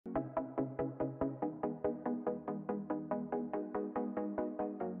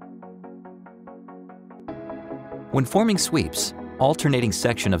When forming sweeps, alternating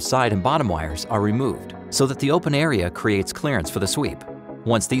section of side and bottom wires are removed so that the open area creates clearance for the sweep.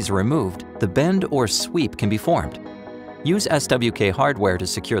 Once these are removed, the bend or sweep can be formed. Use SWK hardware to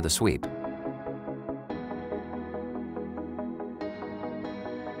secure the sweep.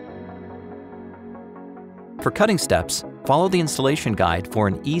 For cutting steps, follow the installation guide for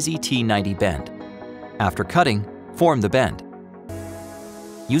an easy T90 bend. After cutting, form the bend.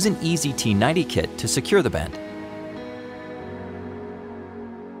 Use an easy T90 kit to secure the bend.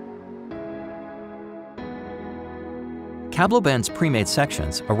 Cablobend's pre-made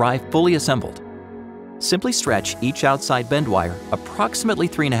sections arrive fully assembled. Simply stretch each outside bend wire approximately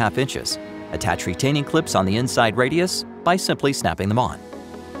 3.5 inches. Attach retaining clips on the inside radius by simply snapping them on.